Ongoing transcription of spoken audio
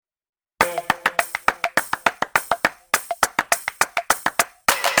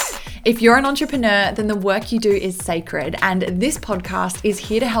If you're an entrepreneur, then the work you do is sacred, and this podcast is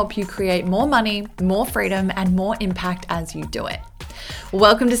here to help you create more money, more freedom, and more impact as you do it.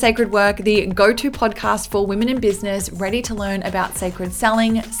 Welcome to Sacred Work, the go-to podcast for women in business ready to learn about sacred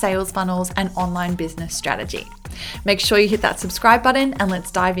selling, sales funnels, and online business strategy. Make sure you hit that subscribe button and let's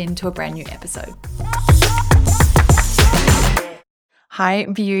dive into a brand new episode. Hi,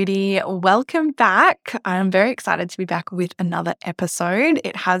 beauty. Welcome back. I'm very excited to be back with another episode.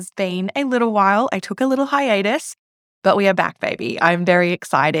 It has been a little while. I took a little hiatus, but we are back, baby. I'm very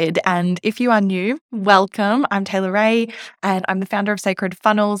excited. And if you are new, welcome. I'm Taylor Ray, and I'm the founder of Sacred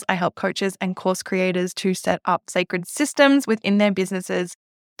Funnels. I help coaches and course creators to set up sacred systems within their businesses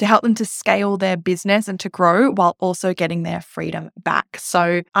to help them to scale their business and to grow while also getting their freedom back.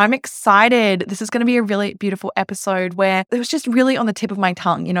 So I'm excited. This is going to be a really beautiful episode where it was just really on the tip of my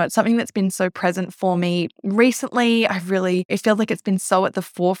tongue. You know, it's something that's been so present for me recently. It feels like it's been so at the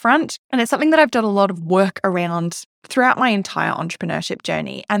forefront. And it's something that I've done a lot of work around throughout my entire entrepreneurship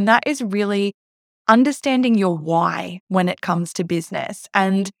journey. And that is really understanding your why when it comes to business.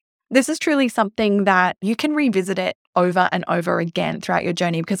 And this is truly something that you can revisit it over and over again throughout your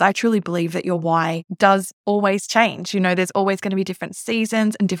journey, because I truly believe that your why does always change. You know, there's always going to be different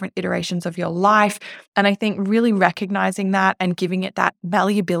seasons and different iterations of your life. And I think really recognizing that and giving it that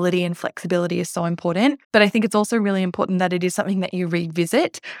malleability and flexibility is so important. But I think it's also really important that it is something that you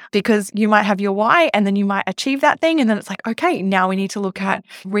revisit, because you might have your why and then you might achieve that thing. And then it's like, okay, now we need to look at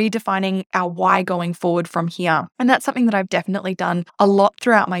redefining our why going forward from here. And that's something that I've definitely done a lot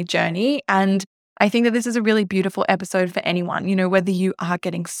throughout my journey. And I think that this is a really beautiful episode for anyone, you know, whether you are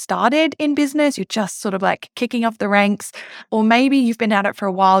getting started in business, you're just sort of like kicking off the ranks, or maybe you've been at it for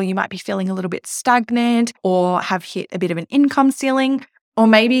a while, you might be feeling a little bit stagnant or have hit a bit of an income ceiling. Or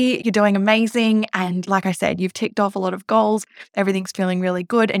maybe you're doing amazing and like I said, you've ticked off a lot of goals, everything's feeling really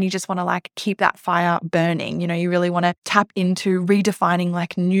good and you just want to like keep that fire burning. You know, you really want to tap into redefining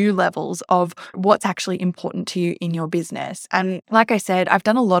like new levels of what's actually important to you in your business. And like I said, I've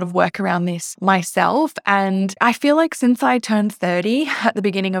done a lot of work around this myself. And I feel like since I turned 30 at the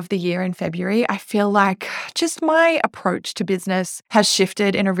beginning of the year in February, I feel like just my approach to business has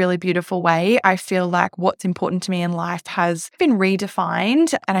shifted in a really beautiful way. I feel like what's important to me in life has been redefined.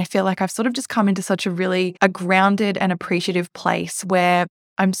 And I feel like I've sort of just come into such a grounded and appreciative place where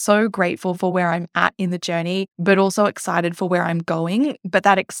I'm so grateful for where I'm at in the journey, but also excited for where I'm going. But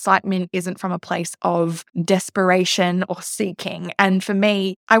that excitement isn't from a place of desperation or seeking. And for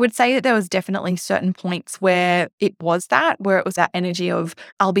me, I would say that there was definitely certain points where it was that energy of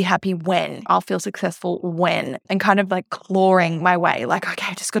I'll be happy when, I'll feel successful when, and kind of like clawing my way, like,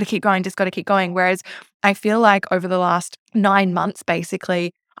 okay, just got to keep going. Whereas I feel like over the last 9 months,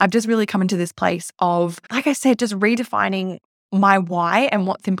 basically, I've just really come into this place of, like I said, just redefining my why and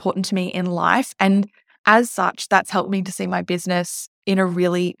what's important to me in life. And as such, that's helped me to see my business in a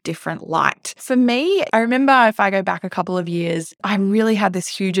really different light. For me, I remember if I go back a couple of years, I really had this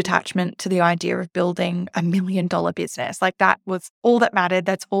huge attachment to the idea of building $1 million business. Like that was all that mattered.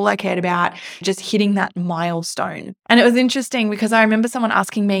 That's all I cared about, just hitting that milestone. And it was interesting because I remember someone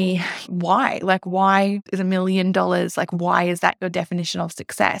asking me, why? Like, why is $1 million? Like, why is that your definition of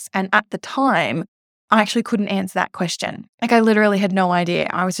success? And at the time, I actually couldn't answer that question. Like I literally had no idea.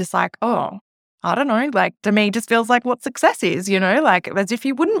 I was just like, oh, I don't know. Like to me, it just feels like what success is, you know, like as if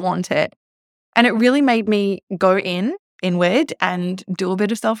you wouldn't want it. And it really made me go inward and do a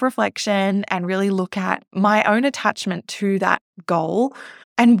bit of self-reflection and really look at my own attachment to that goal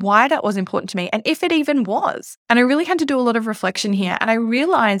and why that was important to me and if it even was. And I really had to do a lot of reflection here. And I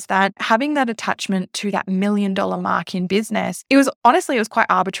realized that having that attachment to that $1 million mark in business, it was quite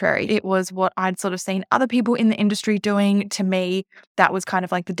arbitrary. It was what I'd sort of seen other people in the industry doing. To me, that was kind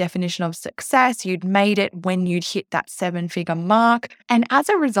of like the definition of success. You'd made it when you'd hit that 7-figure mark. And as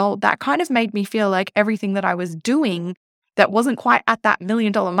a result, that kind of made me feel like everything that I was doing that wasn't quite at that $1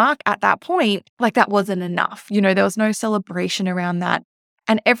 million mark at that point, like that wasn't enough. You know, there was no celebration around that.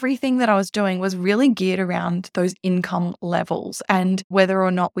 And everything that I was doing was really geared around those income levels and whether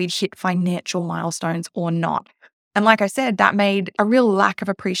or not we'd hit financial milestones or not. And like I said, that made a real lack of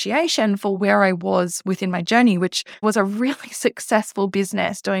appreciation for where I was within my journey, which was a really successful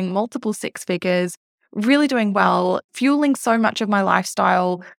business, doing multiple 6 figures, really doing well, fueling so much of my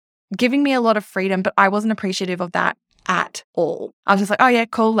lifestyle, giving me a lot of freedom, but I wasn't appreciative of that at all. I was just like, oh yeah,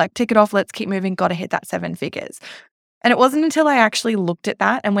 cool, like tick it off, let's keep moving, got to hit that 7 figures. And it wasn't until I actually looked at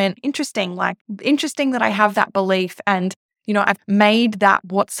that and went, interesting that I have that belief and, you know, I've made that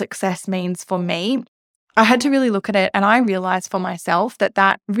what success means for me. I had to really look at it, and I realized for myself that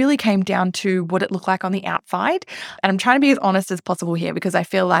that really came down to what it looked like on the outside. And I'm trying to be as honest as possible here because I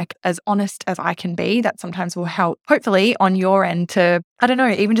feel like as honest as I can be, that sometimes will help, hopefully, on your end to, I don't know,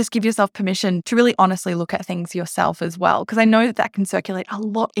 even just give yourself permission to really honestly look at things yourself as well. Because I know that that can circulate a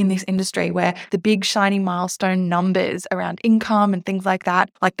lot in this industry where the big shiny milestone numbers around income and things like that,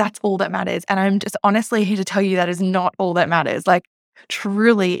 like that's all that matters. And I'm just honestly here to tell you that is not all that matters. Like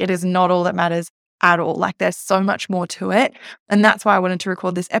truly, it is not all that matters at all. Like there's so much more to it. And that's why I wanted to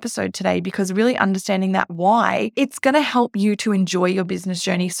record this episode today, because really understanding that why, it's going to help you to enjoy your business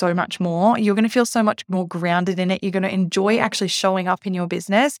journey so much more. You're going to feel so much more grounded in it. You're going to enjoy actually showing up in your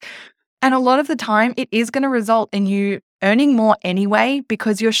business. And a lot of the time, it is going to result in you earning more anyway,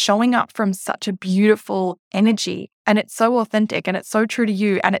 because you're showing up from such a beautiful energy. And it's so authentic and it's so true to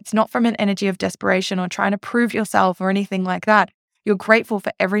you. And it's not from an energy of desperation or trying to prove yourself or anything like that. You're grateful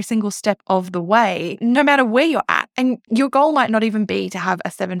for every single step of the way, no matter where you're at. And your goal might not even be to have a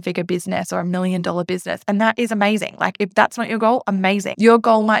 7-figure business or $1 million business. And that is amazing. Like if that's not your goal, amazing. Your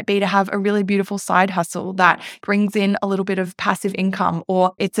goal might be to have a really beautiful side hustle that brings in a little bit of passive income,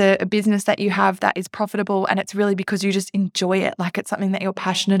 or it's a business that you have that is profitable and it's really because you just enjoy it. Like it's something that you're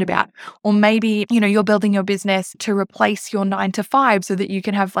passionate about. Or maybe, you're building your business to replace your 9 to 5 so that you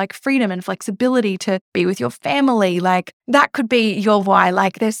can have like freedom and flexibility to be with your family. Like that could be your why.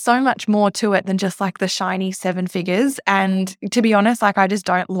 Like there's so much more to it than just like the shiny 7 figures. And to be honest, like I just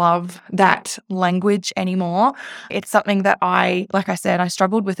don't love that language anymore. It's something that like I said, I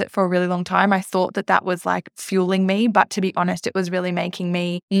struggled with it for a really long time. I thought that that was like fueling me, but to be honest, it was really making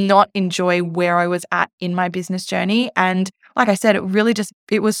me not enjoy where I was at in my business journey. And like I said,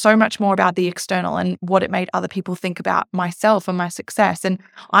 it was so much more about the external and what it made other people think about myself and my success. And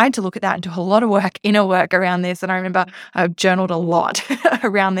I had to look at that and do a lot of work, inner work around this. And I remember I've journaled a lot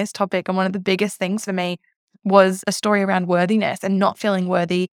around this topic. And one of the biggest things for me was a story around worthiness and not feeling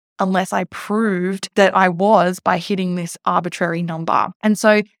worthy unless I proved that I was by hitting this arbitrary number. And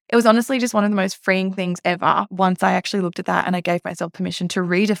so it was honestly just one of the most freeing things ever once I actually looked at that and I gave myself permission to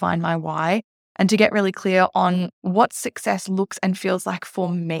redefine my why and to get really clear on what success looks and feels like for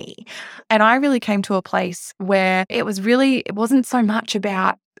me. And I really came to a place where it wasn't so much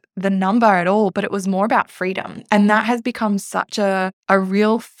about the number at all, but it was more about freedom. And that has become such a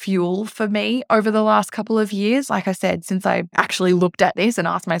real fuel for me over the last couple of years. Like I said, since I actually looked at this and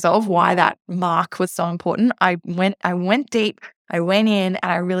asked myself why that mark was so important, I went deep, I went in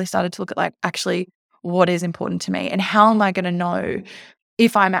and I really started to look at like actually what is important to me and how am I going to know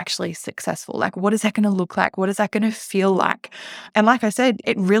if I'm actually successful? Like, what is that going to look like? What is that going to feel like? And like I said,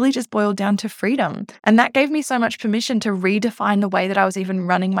 it really just boiled down to freedom. And that gave me so much permission to redefine the way that I was even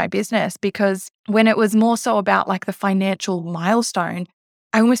running my business, because when it was more so about like the financial milestone,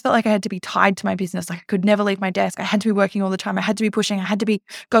 I almost felt like I had to be tied to my business. Like I could never leave my desk. I had to be working all the time. I had to be pushing. I had to be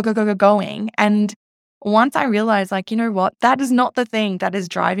going. And once I realized, like, you know what, that is not the thing that is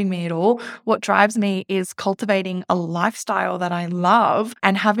driving me at all. What drives me is cultivating a lifestyle that I love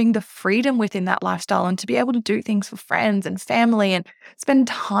and having the freedom within that lifestyle and to be able to do things for friends and family and spend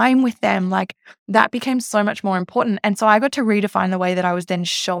time with them. Like that became so much more important. And so I got to redefine the way that I was then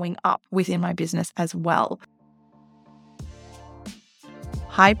showing up within my business as well.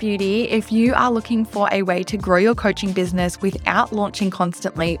 Hi, beauty. If you are looking for a way to grow your coaching business without launching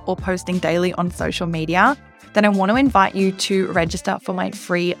constantly or posting daily on social media, then I want to invite you to register for my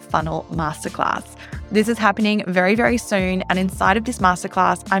free funnel masterclass. This is happening very, very soon. And inside of this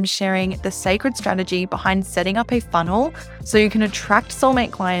masterclass, I'm sharing the sacred strategy behind setting up a funnel so you can attract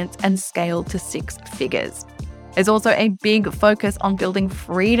soulmate clients and scale to 6 figures. There's also a big focus on building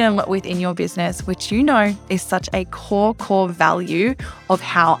freedom within your business, which is such a core value of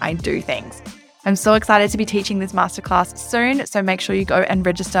how I do things. I'm so excited to be teaching this masterclass soon, so make sure you go and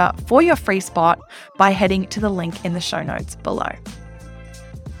register for your free spot by heading to the link in the show notes below.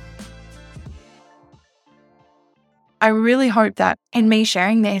 I really hope that in me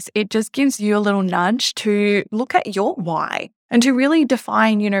sharing this, it just gives you a little nudge to look at your why and to really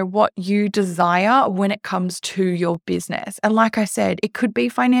define, what you desire when it comes to your business. And like I said, it could be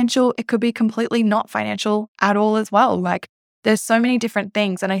financial, it could be completely not financial at all as well. Like there's so many different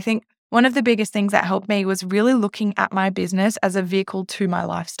things. And I think one of the biggest things that helped me was really looking at my business as a vehicle to my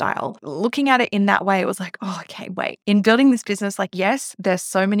lifestyle. Looking at it in that way, it was like, oh, okay, wait. In building this business, like, yes,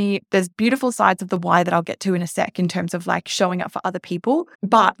 there's beautiful sides of the why that I'll get to in a sec in terms of like showing up for other people.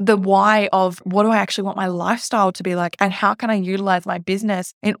 But the why of what do I actually want my lifestyle to be like and how can I utilize my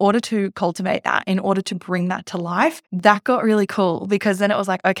business in order to cultivate that, in order to bring that to life, that got really cool because then it was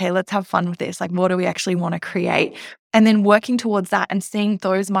like, okay, let's have fun with this. Like, what do we actually want to create? And then working towards that and seeing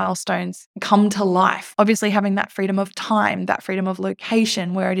those milestones come to life. Obviously, having that freedom of time, that freedom of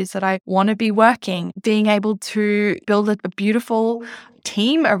location, where it is that I want to be working, being able to build a beautiful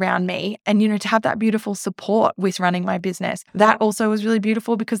team around me and, to have that beautiful support with running my business. That also was really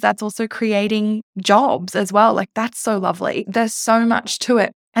beautiful because that's also creating jobs as well. Like, that's so lovely. There's so much to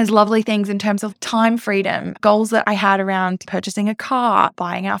it. As lovely things in terms of time freedom, goals that I had around purchasing a car,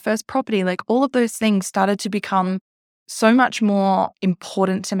 buying our first property, like all of those things started to become so much more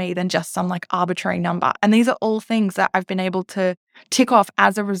important to me than just some like arbitrary number. And these are all things that I've been able to tick off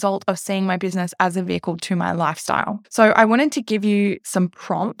as a result of seeing my business as a vehicle to my lifestyle. So I wanted to give you some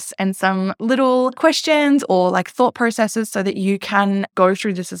prompts and some little questions or like thought processes so that you can go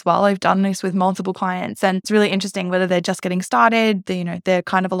through this as well. I've done this with multiple clients, and it's really interesting whether they're just getting started, they're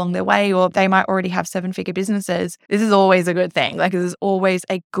kind of along their way, or they might already have 7-figure businesses. This is always a good thing. Like, this is always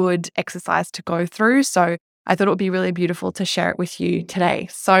a good exercise to go through. So I thought it would be really beautiful to share it with you today.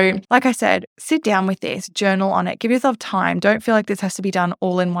 So, like I said, sit down with this, journal on it, give yourself time. Don't feel like this has to be done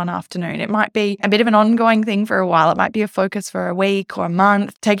all in one afternoon. It might be a bit of an ongoing thing for a while. It might be a focus for a week or a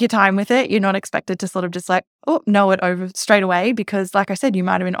month. Take your time with it. You're not expected to sort of just like, know it over straight away, because like I said, you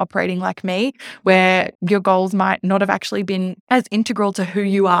might have been operating like me, where your goals might not have actually been as integral to who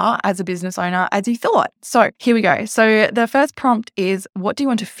you are as a business owner as you thought. So here we go. So the first prompt is, what do you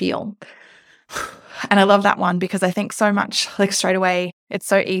want to feel? And I love that one because I think so much, like straight away, it's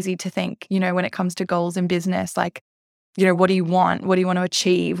so easy to think, when it comes to goals in business, like, what do you want? What do you want to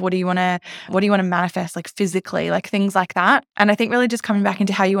achieve? What do you want to manifest, like physically, like things like that? And I think really just coming back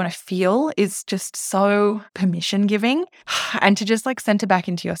into how you want to feel is just so permission giving, and to just like center back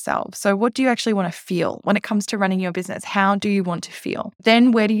into yourself. So what do you actually want to feel when it comes to running your business? How do you want to feel?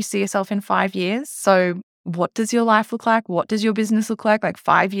 Then where do you see yourself in 5 years? So what does your life look like? What does your business look like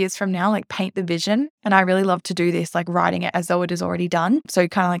 5 years from now? Like, paint the vision. And I really love to do this, like writing it as though it is already done. So you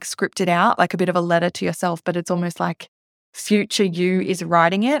kind of like script it out, like a bit of a letter to yourself, but it's almost like future you is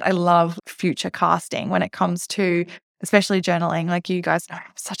writing it. I love future casting when it comes to especially journaling. Like, you guys know, I'm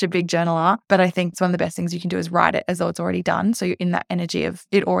such a big journaler, but I think it's one of the best things you can do is write it as though it's already done. So you're in that energy of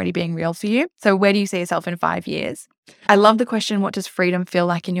it already being real for you. So where do you see yourself in 5 years? I love the question, what does freedom feel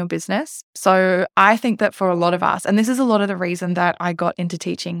like in your business? So I think that for a lot of us, and this is a lot of the reason that I got into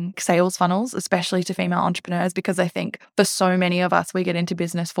teaching sales funnels, especially to female entrepreneurs, because I think for so many of us, we get into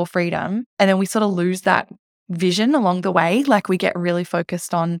business for freedom and then we sort of lose that vision along the way. Like, we get really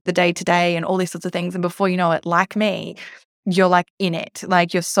focused on the day to day and all these sorts of things. And before you know it, like me, you're like in it.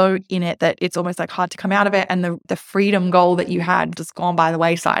 Like, you're so in it that it's almost like hard to come out of it. And the freedom goal that you had just gone by the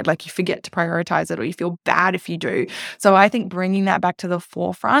wayside. Like, you forget to prioritize it, or you feel bad if you do. So I think bringing that back to the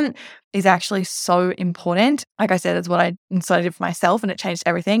forefront is actually so important. Like I said, it's what I decided for myself, and it changed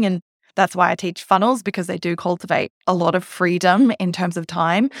everything. And that's why I teach funnels, because they do cultivate a lot of freedom in terms of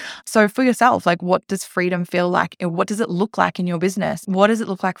time. So for yourself, like, what does freedom feel like? What does it look like in your business? What does it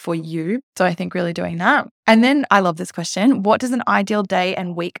look like for you? So I think really doing that. And then I love this question. What does an ideal day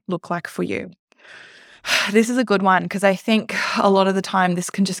and week look like for you? This is a good one, because I think a lot of the time this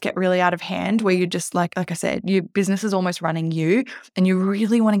can just get really out of hand, where you just like I said, your business is almost running you, and you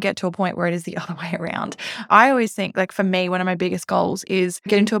really want to get to a point where it is the other way around. I always think, like, for me, one of my biggest goals is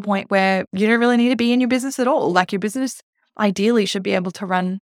getting to a point where you don't really need to be in your business at all. Like, your business ideally should be able to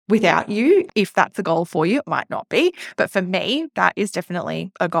run without you. If that's a goal for you, it might not be. But for me, that is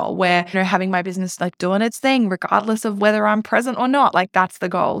definitely a goal, where, having my business like doing its thing, regardless of whether I'm present or not, like, that's the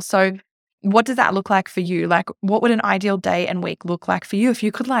goal. So what does that look like for you? Like, what would an ideal day and week look like for you? If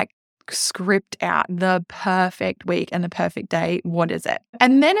you could like script out the perfect week and the perfect day, what is it?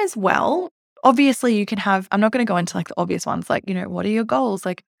 And then as well, obviously you can have, I'm not going to go into like the obvious ones, like, what are your goals?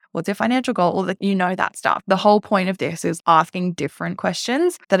 Like, what's your financial goal? Or that stuff. The whole point of this is asking different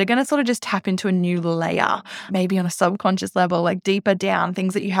questions that are going to sort of just tap into a new layer, maybe on a subconscious level, like deeper down,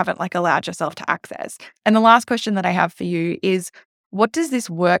 things that you haven't like allowed yourself to access. And the last question that I have for you is, what does this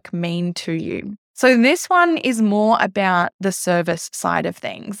work mean to you? So this one is more about the service side of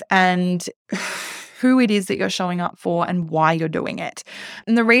things and who it is that you're showing up for and why you're doing it.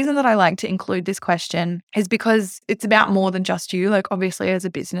 And the reason that I like to include this question is because it's about more than just you. Like, obviously, as a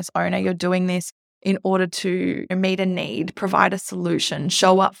business owner, you're doing this in order to meet a need, provide a solution,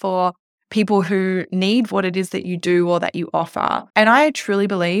 show up for people who need what it is that you do or that you offer. And I truly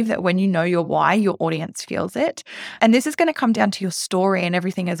believe that when you know your why, your audience feels it. And this is going to come down to your story and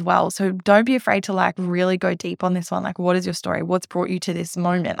everything as well. So don't be afraid to like really go deep on this one. Like, what is your story? What's brought you to this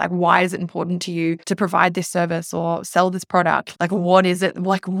moment? Like, why is it important to you to provide this service or sell this product? Like, what is it?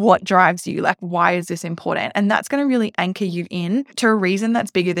 Like, what drives you? Like, why is this important? And that's going to really anchor you in to a reason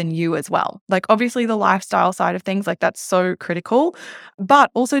that's bigger than you as well. Like, obviously the lifestyle side of things, like that's so critical, but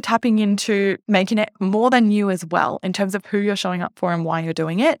also tapping into making it more than you as well in terms of who you're showing up for and why you're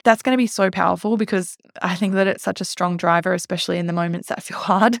doing it. That's going to be so powerful because I think that it's such a strong driver, especially in the moments that feel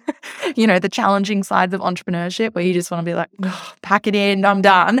hard, the challenging sides of entrepreneurship where you just want to be like, pack it in, I'm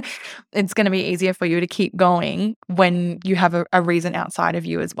done. It's going to be easier for you to keep going when you have a reason outside of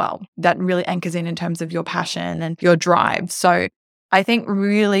you as well that really anchors in terms of your passion and your drive. So I think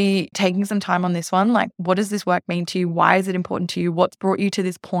really taking some time on this one, like, what does this work mean to you? Why is it important to you? What's brought you to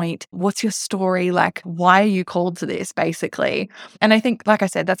this point? What's your story? Like, why are you called to this, basically? And I think, like I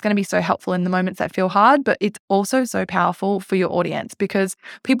said, that's going to be so helpful in the moments that feel hard, but it's also so powerful for your audience because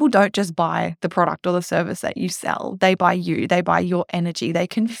people don't just buy the product or the service that you sell. They buy you. They buy your energy. They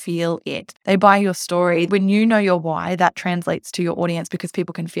can feel it. They buy your story. When you know your why, that translates to your audience because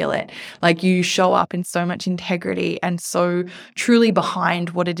people can feel it. Like, you show up in so much integrity and so truly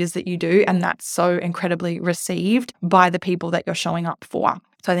behind what it is that you do. And that's so incredibly received by the people that you're showing up for.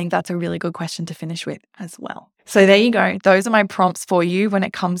 So I think that's a really good question to finish with as well. So there you go. Those are my prompts for you when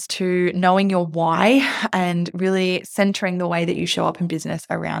it comes to knowing your why and really centering the way that you show up in business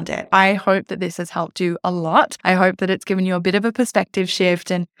around it. I hope that this has helped you a lot. I hope that it's given you a bit of a perspective shift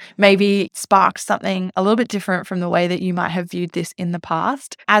and maybe sparked something a little bit different from the way that you might have viewed this in the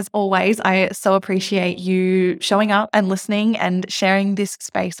past. As always, I so appreciate you showing up and listening and sharing this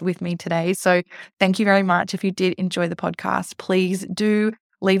space with me today. So thank you very much. If you did enjoy the podcast, please do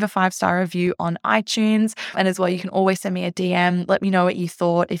leave a 5-star review on iTunes. And as well, you can always send me a DM. Let me know what you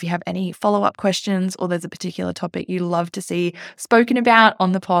thought. If you have any follow-up questions or there's a particular topic you love to see spoken about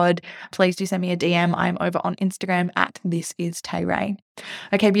on the pod, please do send me a DM. I'm over on Instagram at ThisIsTayRae.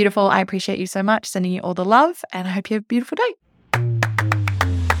 Okay, beautiful. I appreciate you so much. Sending you all the love and I hope you have a beautiful day.